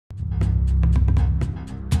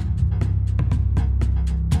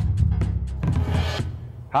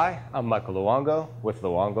Hi, I'm Michael Luongo with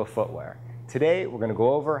Luongo Footwear. Today we're going to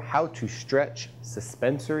go over how to stretch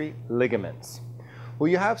suspensory ligaments. Well,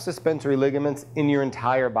 you have suspensory ligaments in your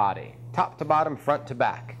entire body, top to bottom, front to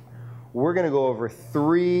back. We're going to go over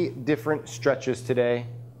 3 different stretches today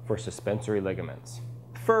for suspensory ligaments.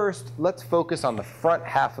 First, let's focus on the front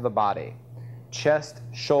half of the body, chest,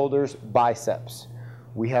 shoulders, biceps.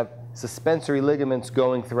 We have suspensory ligaments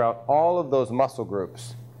going throughout all of those muscle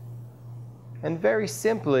groups. And very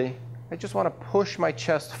simply, I just want to push my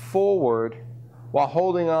chest forward while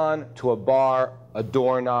holding on to a bar, a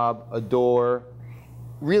doorknob, a door,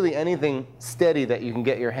 really anything steady that you can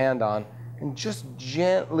get your hand on, and just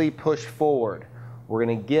gently push forward. We're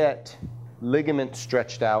going to get ligaments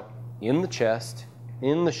stretched out in the chest,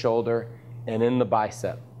 in the shoulder, and in the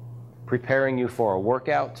bicep, preparing you for a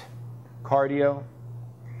workout, cardio.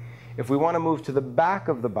 If we want to move to the back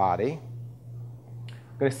of the body,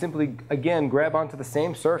 I'm going to simply, again, grab onto the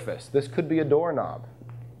same surface. This could be a doorknob.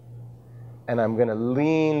 And I'm going to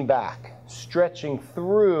lean back, stretching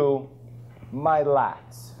through my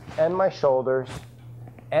lats and my shoulders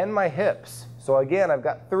and my hips. So again, I've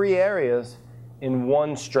got 3 areas in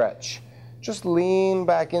one stretch. Just lean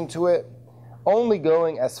back into it, only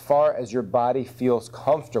going as far as your body feels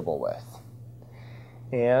comfortable with.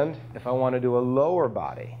 And if I want to do a lower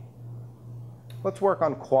body, let's work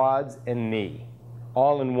on quads and knee,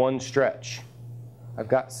 all in one stretch. I've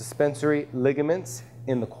got suspensory ligaments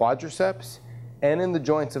in the quadriceps and in the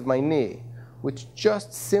joints of my knee, which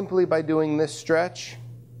just simply by doing this stretch,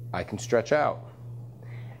 I can stretch out.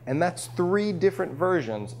 And that's 3 different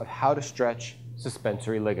versions of how to stretch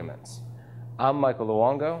suspensory ligaments. I'm Michael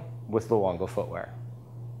Luongo with Luongo Footwear.